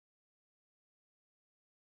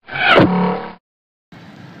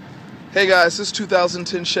Hey guys, this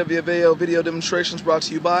 2010 Chevy Aveo video demonstration is brought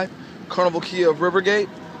to you by Carnival KIA of Rivergate,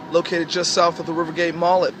 located just south of the Rivergate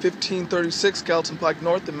Mall at 1536 Gallatin Pike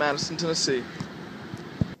North in Madison, Tennessee.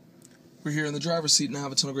 We're here in the driver's seat and I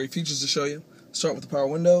have a ton of great features to show you. Start with the power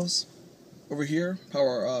windows. Over here,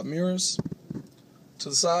 power mirrors. To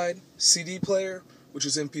the side, CD player, which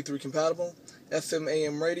is MP3 compatible, FM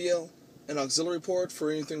AM radio, an auxiliary port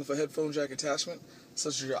for anything with a headphone jack attachment,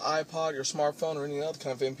 such as your iPod, your smartphone, or any other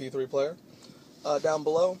kind of MP3 player. Down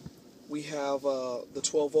below, we have the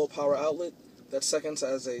 12-volt power outlet that seconds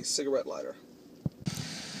as a cigarette lighter.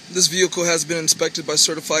 This vehicle has been inspected by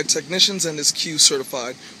certified technicians and is Q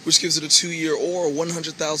certified, which gives it a 2-year or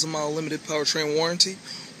 100,000-mile limited powertrain warranty,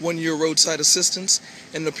 1-year roadside assistance,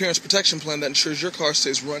 and an appearance protection plan that ensures your car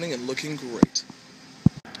stays running and looking great.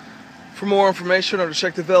 For more information or to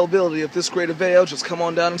check the availability of this great Aveo, just come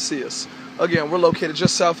on down and see us. Again, we're located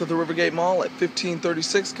just south of the Rivergate Mall at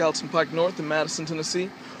 1536 Gallatin Pike North in Madison,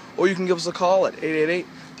 Tennessee. Or you can give us a call at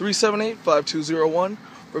 888-378-5201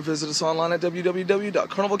 or visit us online at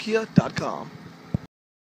www.carnivalkia.com.